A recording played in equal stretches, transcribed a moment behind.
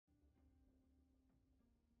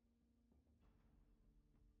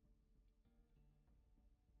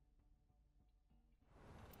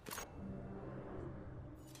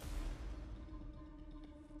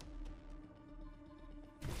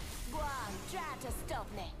to stop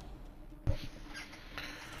me.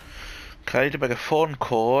 Okay, I need to make a phone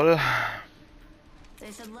call.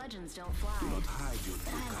 They said legends don't fly. Do not hide your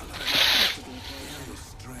But true I like color. to be Show your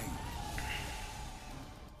strength.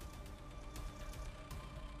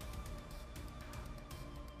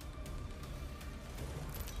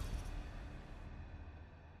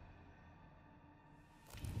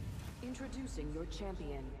 Introducing your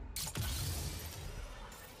champion.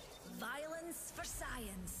 Violence for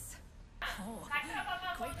science. Oh,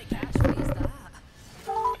 quite the catchphrase that.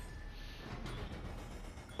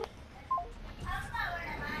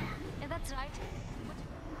 Yeah, that's right.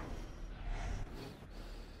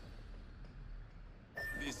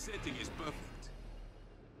 This setting is perfect.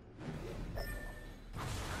 Can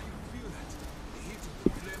you feel that? The heat of the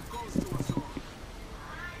flame calls to us all.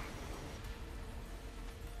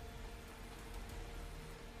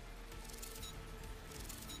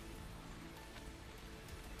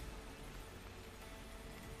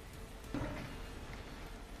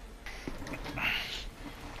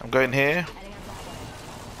 I'm going here.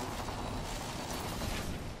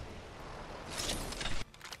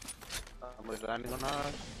 Somebody's landing on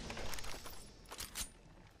us.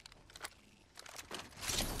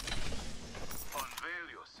 Unveil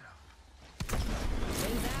yourself.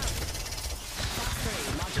 Wings out. Top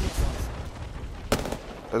 3, launching missiles.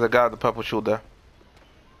 There's a guy with the purple shield there.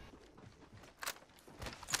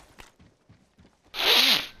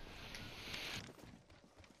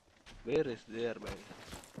 Where is there, man?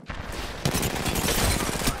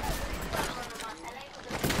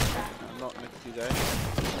 I'm not next to you guys.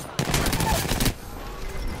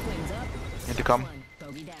 Wings up. Need to come. One,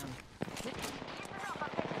 bogey down.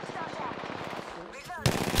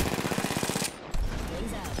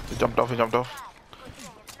 Wings out. He jumped off, he jumped off.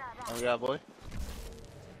 Oh yeah, boy.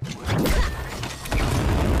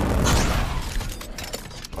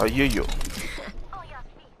 Oh, you.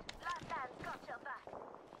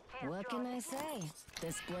 What can I say?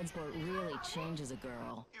 This blood sport really changes a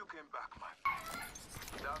girl. You came back, my friend.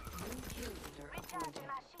 Down the road.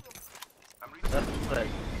 I'm reaching. That's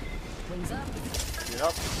right. Wings up. Get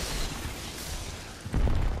up.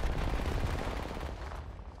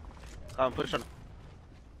 Come, push on.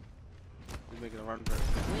 He's making a run for it.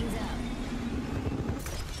 Wings out.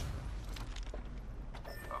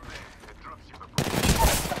 Okay, a dropship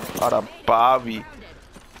approach. What a Bobby.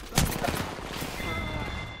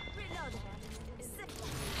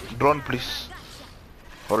 Drone, please.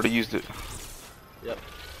 Already used it. Yep.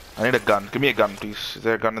 I need a gun. Give me a gun, please. Is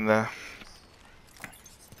there a gun in there?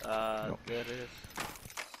 No. There it is.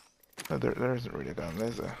 No, there isn't really a gun.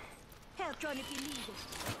 There's a.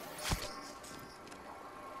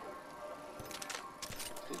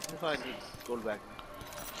 If I need gold back.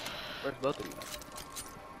 Where's both of you?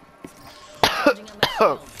 Charging on my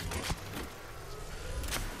shield.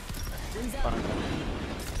 Wings out.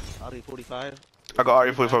 RE45. I got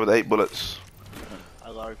RE45 with 8 bullets. I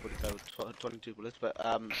got RE45 with 22 bullets, but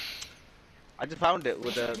I just found it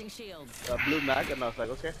with a Charging shields. blue mag, and I was like,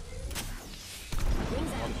 okay.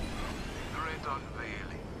 Wings out. Great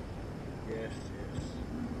unveiling. Yes.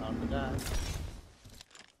 Found the guy.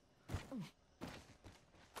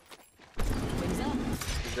 Wings up.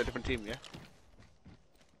 This is a different team, yeah?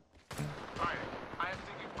 Fire. I am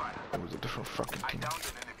taking fire. It was a different fucking I team. downed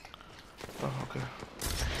an enemy. Oh, okay.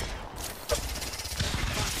 Top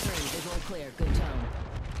 3, visual clear. Good tone.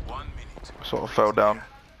 1 minute. I sort of fell down.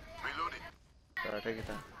 Reloading. Alright, take it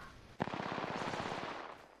down.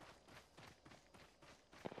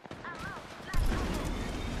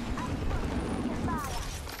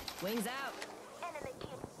 Wings out.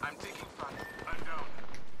 I'm taking fire. I'm down.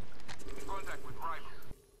 In contact with rival.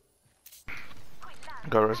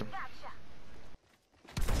 Go res him.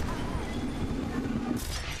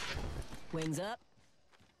 Wings up.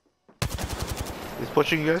 He's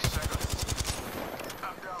pushing you guys.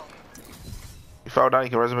 I'm down. You fell down, you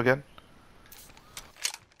can res him again.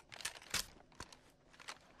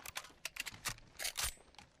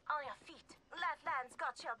 On your feet. Lifelines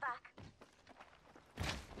got your back.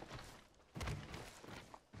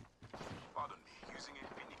 Pardon me. Using a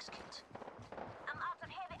Phoenix kit. I'm out of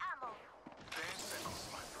heavy ammo. 10 seconds,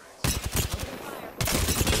 my friends.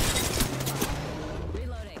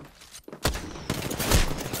 Reloading.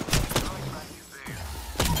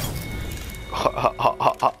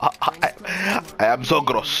 I am so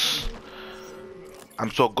gross.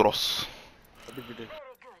 I'm so gross. What did you do?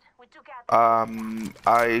 Very good. We took out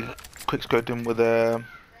I quick scoped him with a.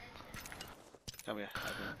 Come here.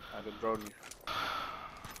 I've been droning you.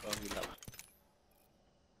 Oh, you love.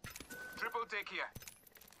 Triple take here.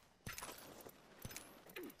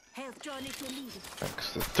 Health journey to lead.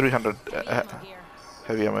 Thanks. There's 300 Heavy ammo here.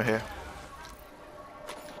 heavy ammo here.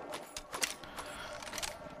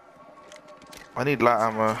 I need light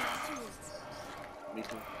ammo. Me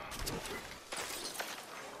too.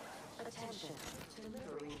 Attention.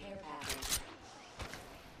 Delivering care package.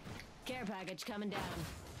 Care package coming down.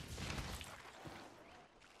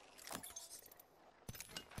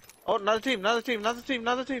 Oh, another team, another team, another team,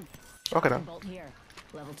 another team. Okay then. Bolt here.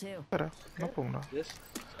 Level 2. Okay then. No problem. No. Yes,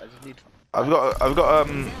 I just need. I've got a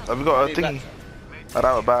thingy. A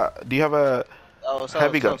route bat. Do you have a Oh, so,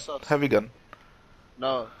 heavy gun? So. Heavy gun.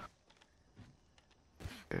 No.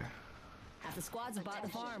 Okay. Half the squads have bought the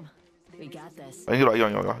farm. We got this. You got,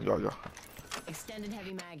 you got. Extended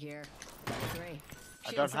heavy mag here. Level 3. I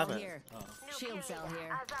Shield don't cell have it. here. Oh. Shield cell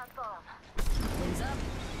here. As our form. Wings up.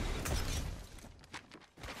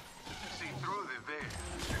 See through the veil.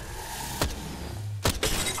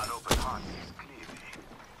 An open heart sees clearly.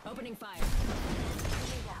 Opening fire.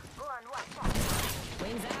 Leader, go on watch out.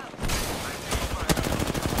 Wings out.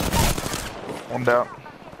 One down.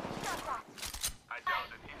 I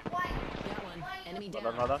downed an enemy. Got one. Enemy Hold down.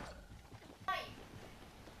 on, hold on.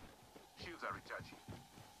 Shields are recharging.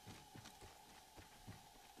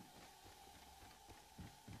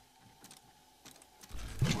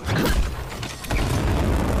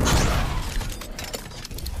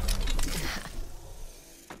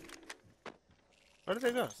 Where did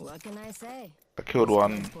they go? What can I say? I killed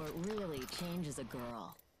one. Sport really changes a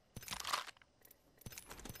girl.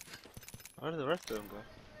 Where did the rest of them go?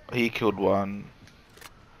 He killed one.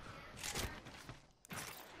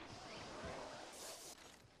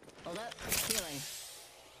 Hold up. Healing.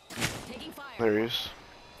 Taking fire. There he is.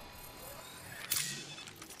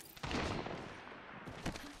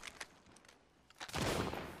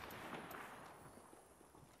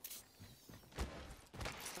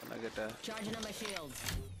 Can I get that? Charging on my shields.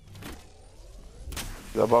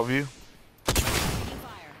 Is that above you? Taking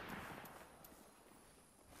fire.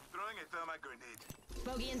 Throwing a thermite grenade.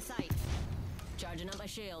 Bogey in sight. Charging up my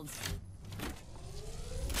shields.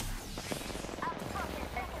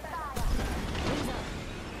 Wings up.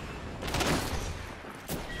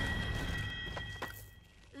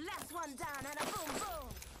 Last one down and a boom boom.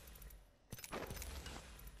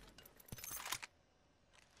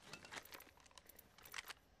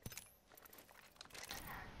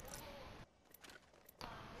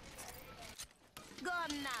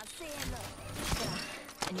 Gone now, say no.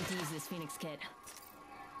 I need to use this Phoenix kit.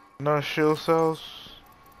 No shield cells.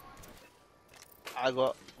 I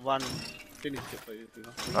got one finish kit for you, if you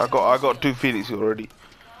know. I got 2 Phoenix already.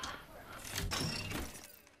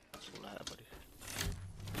 That's all I have, buddy.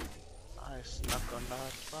 I snuck on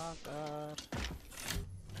that fucker.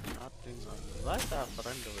 Nothing on. Why is our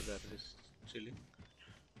friend over there? He's chilling.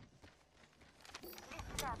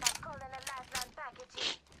 Listen up, I'm calling a lifeline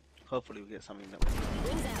package. Hopefully we get something that.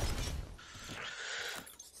 Wings out.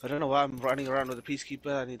 I don't know why I'm running around with a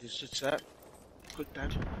peacekeeper. I need to switch that. Quick time.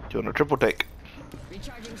 Do you want a triple take?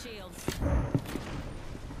 Recharging shields.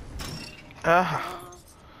 Ah.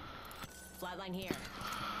 Flatline here.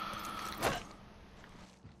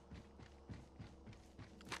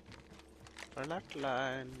 Flat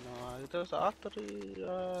line. It was after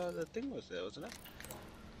the thing was there, wasn't it?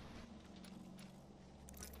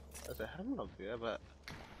 There's a hemlock here, but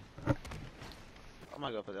I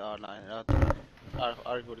might go for the R9.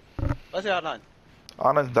 R40. What's the R9?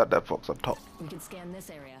 Arna's that dead fox on top. We can scan this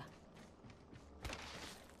area.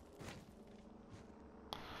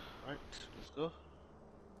 Right, let's go.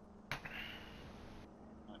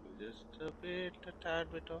 Maybe just a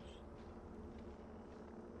tad bit off.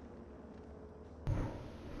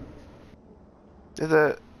 There's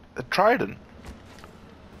a trident.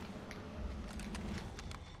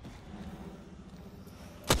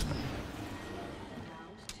 Round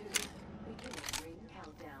 2. Beginning ring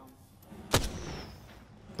countdown.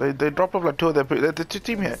 They dropped off like 2 of their. There's 2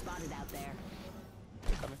 team here. Spotted out there.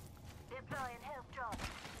 Deploying health drone.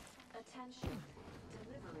 Attention.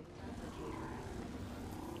 Delivering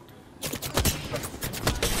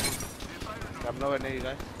replicator. I'm nowhere near you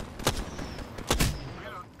guys.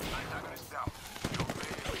 Reload. Antagonist down.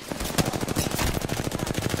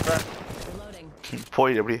 Reloading.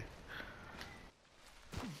 Point everybody.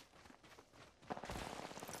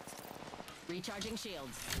 Recharging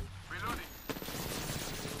shields. Reloading.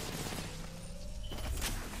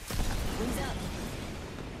 Wings up.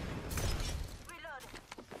 Reloading.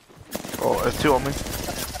 Oh, there's 2 on me. Box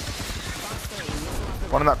 3. Missile off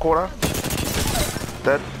the One in that corner.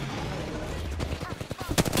 Dead.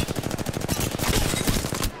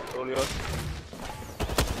 All yours.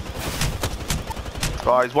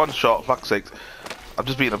 Oh, he's 1 shot. Fuck's sake. I I'm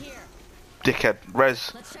just being a dickhead.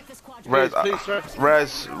 Res. Let's check this quadrant. Res.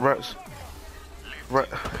 Please,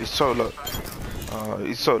 Res. He's so low.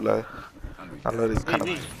 He's so low. I know he's kind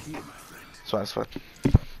of. So that's fine.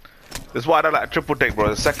 This is why I don't like a triple take, bro.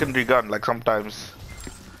 A secondary gun, like sometimes.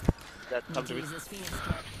 That come to me. Use this Phoenix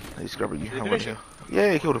kit. He's grabbing you. Did you How finish much?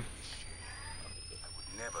 Yeah, he killed him.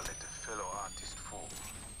 Never let a fellow artist fall.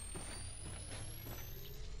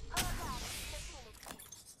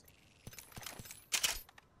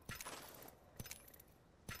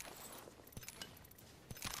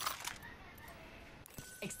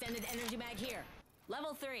 Extended energy mag here.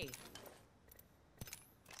 Level 3.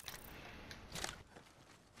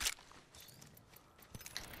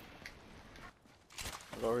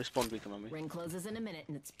 Go respawn beacon on me. Ring closes in a minute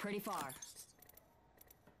and it's pretty far.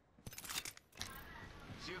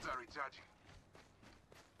 Shields are recharging.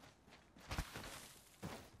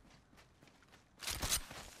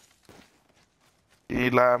 You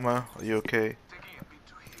need llama? Are you okay? Taking a bit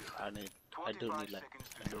to heal. I do 25 need light. seconds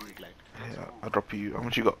to I do do need it. light. Yeah, I'll drop you. How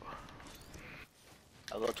much you got?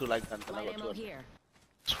 I got 2 light guns and I Light got ammo 2. here.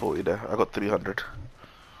 It's 40 there. I got 300.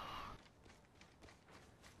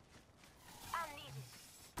 I need it.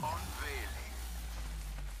 Unveiling.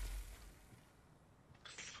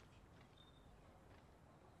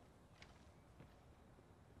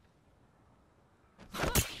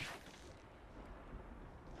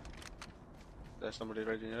 There's somebody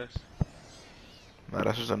right near us. No,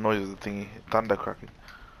 that's just the noise of the thingy. Thunder cracking.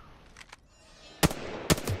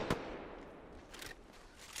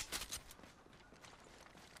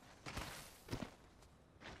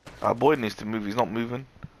 Our boy needs to move. He's not moving.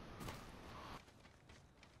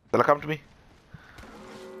 Shall I come to me?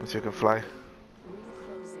 Let's see if I can fly. Ring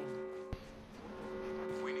closing.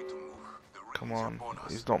 We need to move. The ring Come is on. upon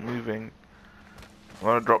us. He's not moving. I'm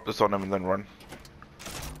gonna drop this on him and then run.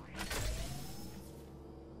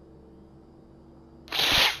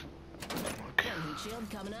 Okay. One heat shield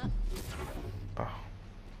coming up. Oh.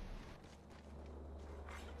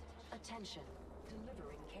 Attention.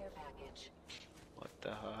 Delivering care package. What the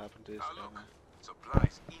hell happened to this Now guy, look. man?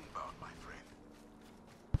 Supplies inbound, my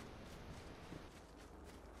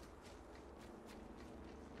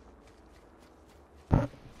friend.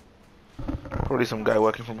 Probably some guy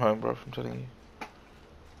working from home, bro. I'm telling you.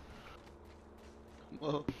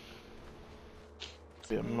 Whoa.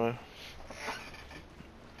 Yeah, no.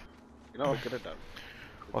 You know what I could have done?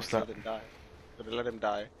 What's Just that? Let him die. Could have let him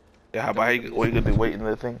die. Yeah, but what are you gonna do? Wait in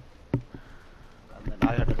the thing? And then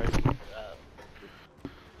I had a very I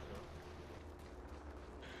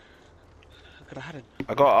could have had him.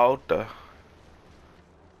 I got out there.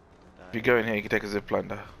 If you go in here, you can take a zip line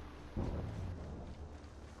there.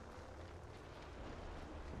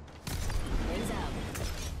 Rings out.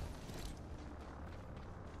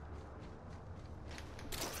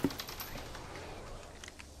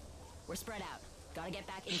 We're spread out. Gotta get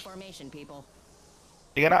back in formation, people.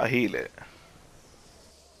 You can out heal it.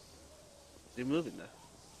 Is he moving there?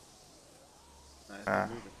 Nice, Ah.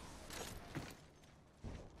 he's moving.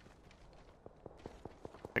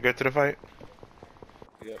 I go to the fight.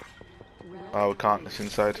 Yeah. Oh, we can't. It's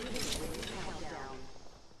inside.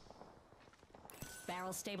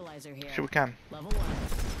 Barrel stabilizer here. Sure, we can. Level 1.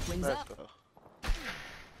 Wings Let's up. go.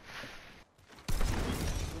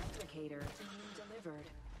 Replicator delivered.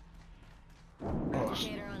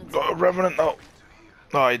 Replicator on its Got a revenant. Oh,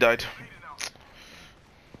 oh, he died.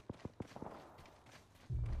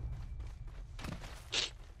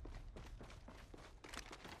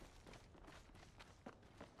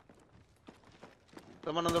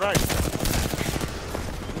 Someone on the right. wings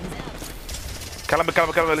out.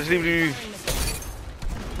 Calma. Let's leave you.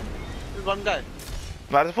 There's one guy.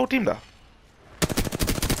 Nah, there's a full team there.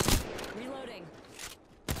 Reloading.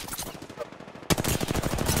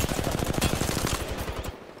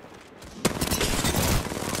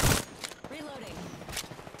 Reloading.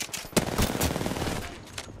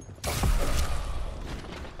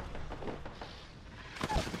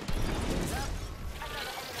 Wings up.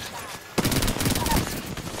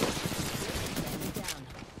 Enemy down.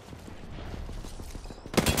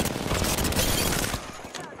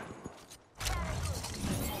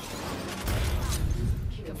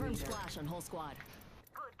 Confirm splash on whole squad.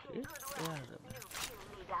 Good kid, good work. New kill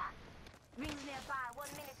leader. Rings nearby, 1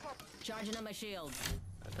 minute test. Charging on my shield.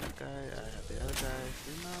 That guy, I have the other guy.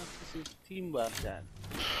 You know, this is teamwork, Dan.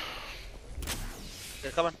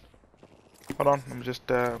 Okay, come on. Hold on. Let me just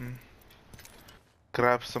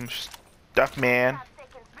grab some stuff, man. 5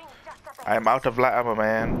 seconds, ring just up I am out of light ammo,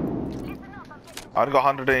 man. Listen up, I'm getting I only got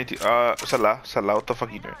 180. Salah, what the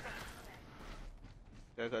fuck you doing?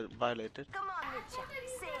 I got violated. Come on, Richard.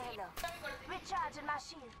 Say hello. Richard, Recharging my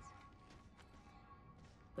shields.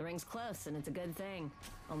 The ring's close, and it's a good thing.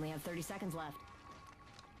 Only have 30 seconds left.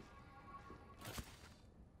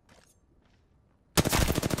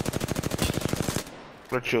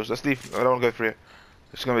 Red shields, let's leave. I don't want to go through here.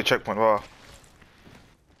 It's gonna be a checkpoint. Wow.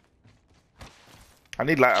 I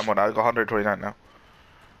need light ammo now. I got 129 now.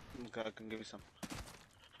 Okay, I can give you some.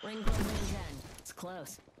 Ring closing in 10. It's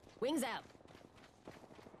close. Wings out.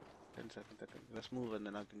 10 seconds. Let's move and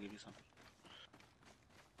then I can give you some.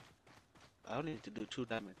 I only need to do 2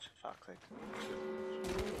 damage. Fuck's sake.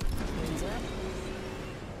 Wings up.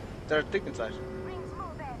 They're thick inside. Rings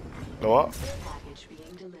moving. What? Care package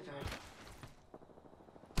being delivered.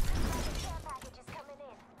 Care package is coming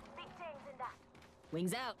in. Big things in that.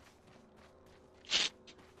 Wings out.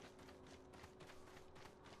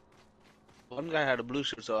 One guy had a blue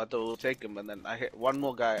shield, so I thought we'll take him, and then I hit one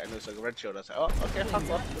more guy, and it was like a red shield. I said, "Oh, okay, fuck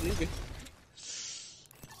off, we're leaving."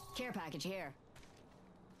 Care package here.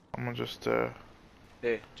 I'm gonna just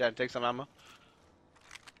Hey, Jan, take some ammo.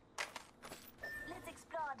 Let's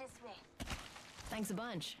explore this way. Thanks a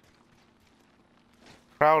bunch.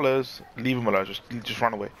 prowlers. Leave them alone. Just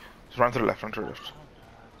run away. Just run to the left. Run to the left.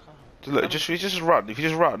 Just look. Just run. If you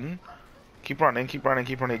just run, keep running. Keep running.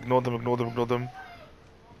 Keep running. Ignore them. Ignore them. Ignore them.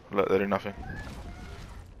 Look, they're doing nothing.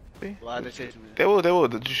 See? Why are they chasing me? They will. They will.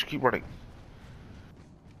 They just keep running.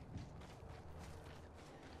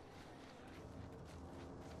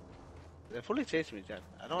 They're fully chasing me, Jan.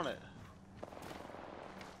 I don't wanna.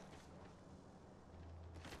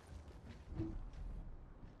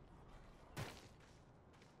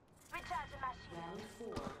 Recharging my shields.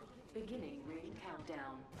 Round 4. Beginning ring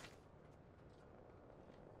countdown.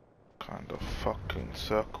 Kind of fucking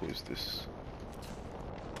circle is this?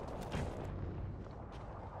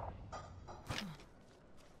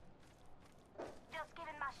 Just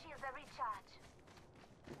giving my shields a recharge.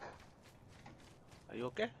 Are you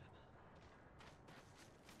okay?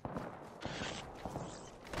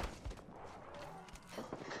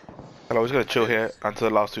 Hello, we're just gonna chill here until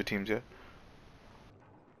the last 2 teams, yeah?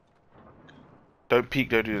 Don't peek,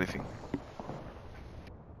 don't do anything.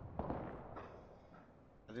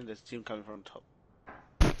 I think there's a team coming from top.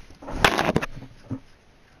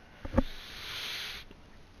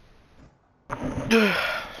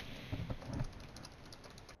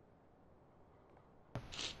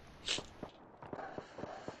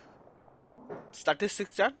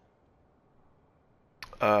 Statistics, Jan?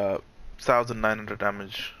 1,900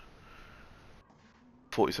 damage.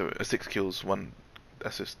 47, 6 kills, 1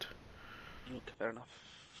 assist. Okay, fair enough.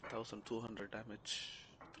 1,200 damage,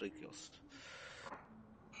 3 kills.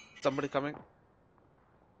 Somebody coming?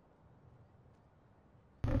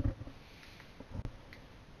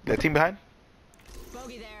 Yeah, team behind?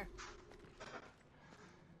 Bogey there.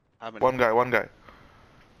 How many? One guy.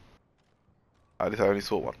 At least I only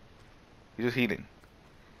saw one. He's just healing.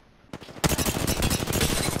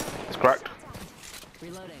 It's cracked.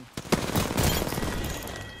 Reloading.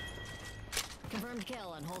 Confirmed kill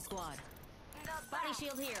on whole squad. Not Body bad.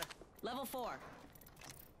 shield here. Level 4.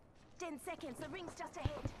 10 seconds. The ring's just ahead.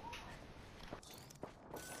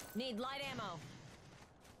 Need light ammo.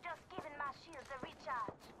 Just giving my shields a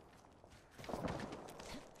recharge.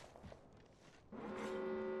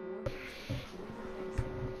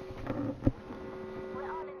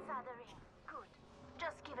 We're all inside the ring. Good.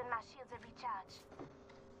 Just giving my shields a recharge.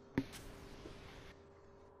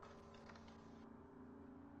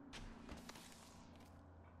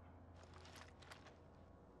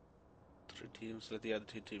 Three teams, let the other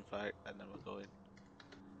 2 teams fight, and then we'll go in.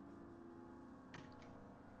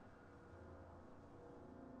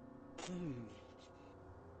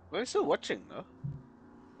 We're still watching, no?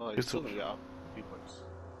 Oh, It's it's still still- gonna get up few points.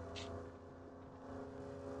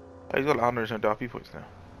 Oh, he's got like 170 RP points now.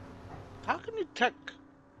 How can you tech?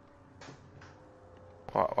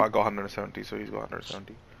 Oh, I got 170, so he's got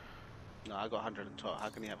 170. No, I got 112. How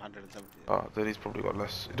can you have 170? Oh, then he's probably got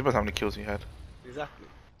less. It depends how many kills he had. Exactly.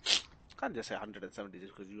 Can't just say 170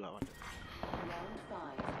 just because you have 100. Round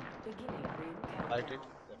 5. Beginning ring countdown. Fighting?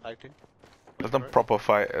 They're fighting. Let them proper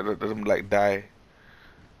fight. Let them like die.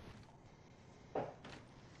 I'm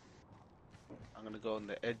gonna go on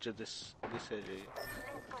the edge of this area. Let's go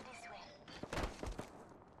this way.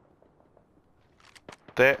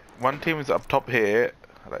 There, one team is up top here,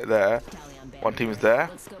 like there. Tally on One team is there.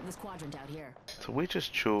 Let's scope this quadrant out here. So we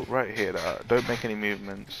just chill right here. Don't make any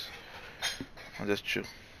movements. And just chill.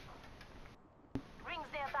 Rings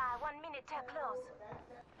nearby. 1 minute till close.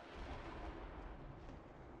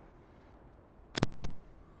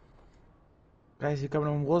 Guys, you coming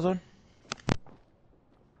on Warzone?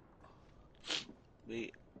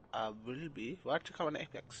 We will be. Why don't you come on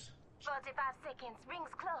Apex? 45 seconds. Rings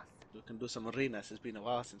close. We can do some arenas. It's been a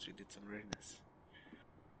while since we did some arenas.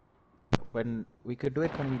 When we could do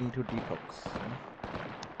it when we need to detox.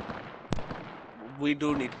 We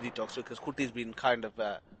do need to detox because Kuti's been kind of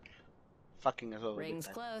fucking us over. Ring's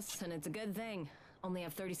close, and it's a good thing. Only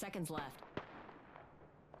have 30 seconds left.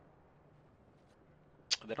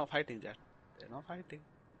 They're not fighting, Jack. They're not fighting.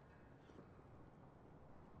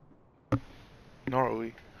 Nor are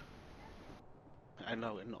we. I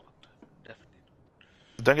know we're not. Definitely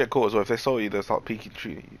not. Don't get caught as well. If they saw you, they'll start peeking,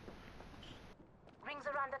 shooting you. Rings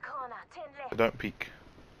around the corner. 10 left. But don't peek.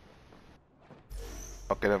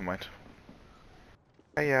 Okay, never mind.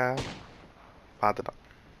 Hey, pardon.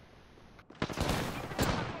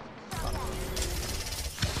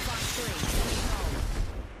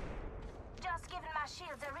 Just giving my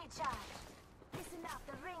shields a recharge. Listen up,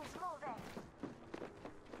 the ring's moving.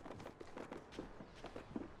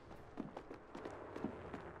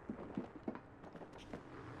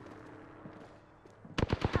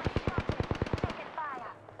 Taking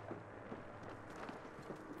fire.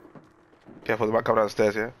 Careful, they might come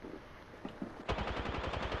downstairs, yeah?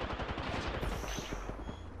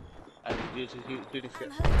 I need to use Phoenix kit.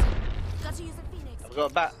 Got to use a phoenix. I've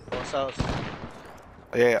got a bat ourselves.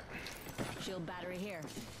 Yeah. Shield battery here.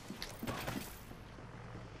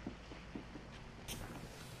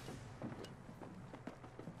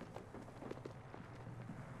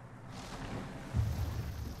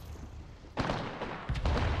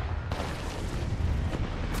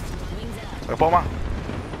 Wings up. Palma.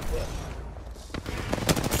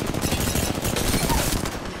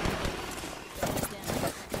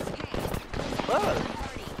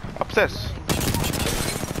 Upstairs.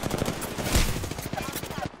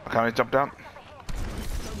 Can I jump down?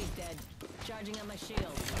 Bogey's dead. Charging up my shield.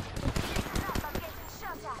 I'm getting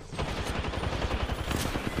shot at.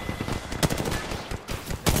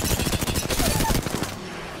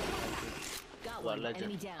 Got What one. legend?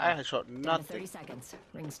 Enemy down. I had shot Down to nothing. 30 seconds.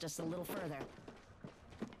 Rings just a little further.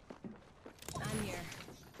 I'm here.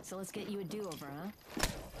 So let's get you a do-over, huh?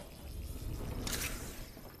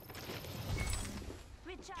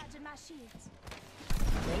 Recharging my shields.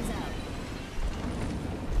 Rings out.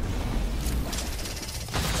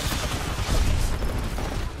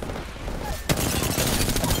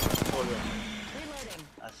 Reloading.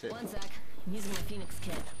 That's it. One sec. I'm using my Phoenix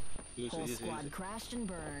kit. Use it, Whole use it, squad use it. crashed and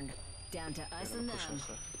burned. Down to us and them.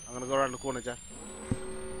 I'm gonna go around the corner, Jack.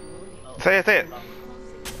 Say it, say it. Gotcha.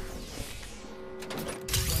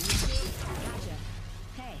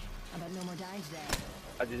 Hey, how about no more dying today?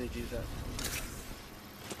 I didn't need to use that.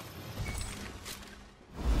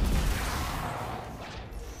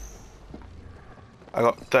 I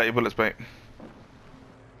got 30 bullets, mate.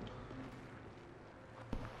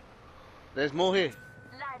 There's more here.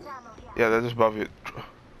 Light ammo here. Yeah, they're just above you.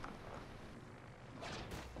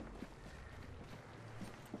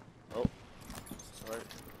 Oh. Sorry.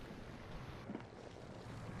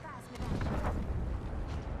 Pass me that.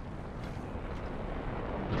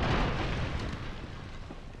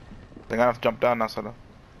 They're gonna have to jump down now, so.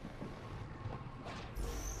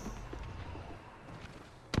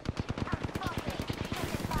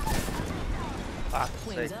 Fuck's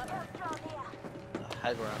Wings sake. up. Drone here.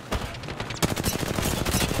 High ground.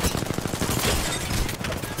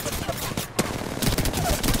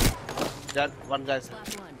 Done. One guy's.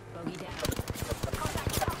 Last one. Bogey down.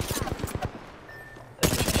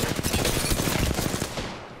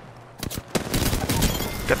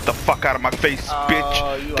 Get the fuck out of my face, Oh,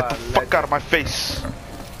 bitch! you Get are the fuck out of my face!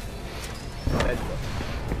 Hey,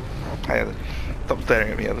 Heather. Stop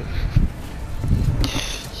staring at me, Heather.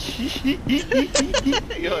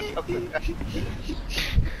 You're something.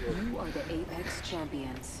 You are the Apex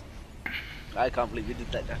champions. I can't believe you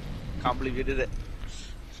did that, Jack. Can't believe you did it.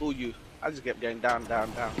 Fool you. I just kept going down, down,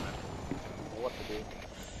 down, man. I don't know what to do.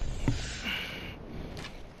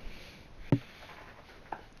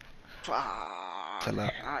 Tell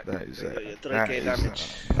her that is Your that 3k is,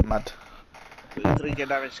 damage. mad. Your 3k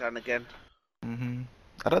damage and again.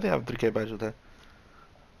 I don't think I have a 3k badge with her.